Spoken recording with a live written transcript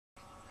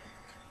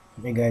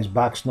Hey guys,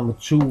 box number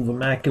 2 of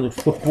Immaculate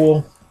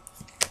Football.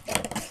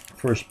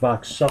 First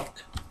box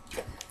sucked.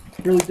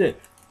 Really did.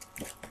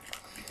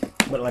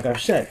 But like I've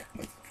said,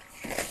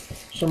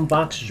 some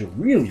boxes are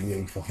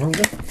really for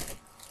hunger.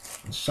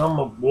 And some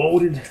are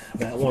loaded.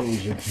 That one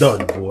was a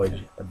dud, boys.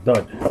 A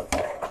dud.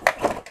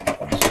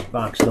 This is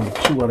box number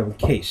 2 out of a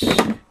case.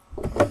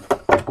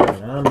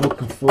 And I'm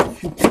looking for a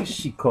few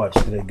PC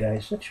cards today,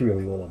 guys. That's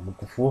really all I'm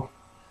looking for.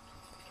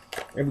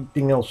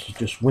 Everything else is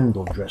just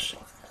window dressing.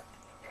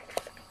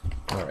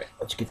 Alright,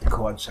 let's get the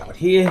cards out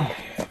here.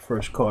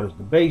 First card is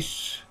the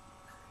base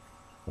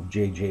of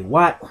J.J.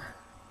 Watt.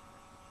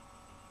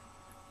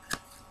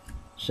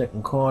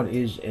 Second card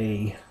is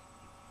a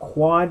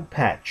quad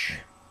patch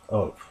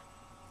of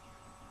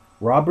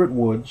Robert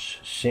Woods,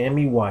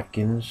 Sammy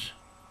Watkins,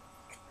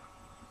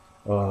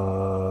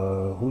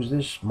 who's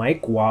this?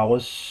 Mike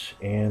Wallace,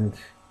 and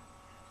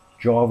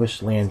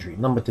Jarvis Landry,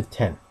 number to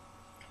 10.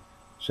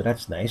 So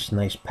that's nice.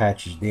 Nice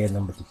patches there,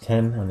 number to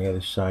 10. On the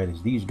other side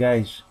is these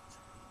guys.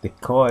 The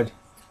card.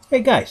 Hey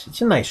guys, it's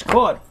a nice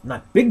card.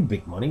 Not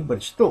big money, but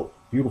it's still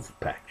a beautiful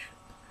patch.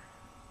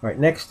 Alright,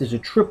 next is a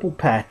triple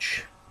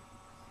patch,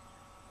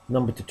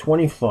 number to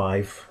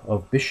 25,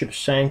 of Bishop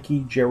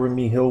Sankey,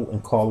 Jeremy Hill,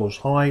 and Carlos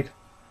Hyde.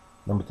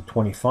 Number to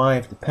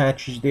 25. The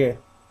patch is there.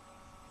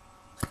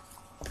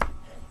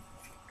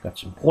 Got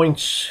some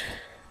points.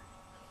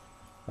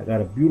 I got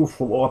a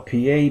beautiful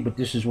RPA, but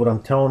this is what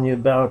I'm telling you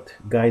about.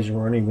 Guys who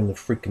aren't even in the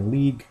freaking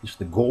league. It's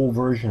the gold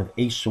version of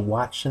Asa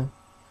Watson.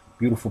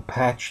 Beautiful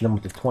patch, number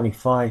to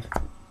 25. That's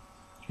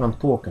what I'm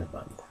talking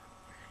about.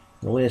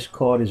 The last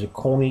card is a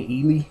Coney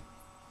Ely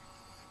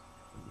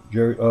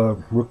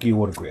rookie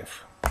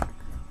autograph.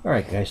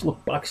 Alright guys,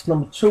 look, box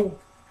number 2.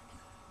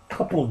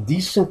 Couple of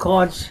decent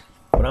cards,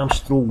 but I'm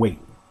still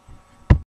waiting.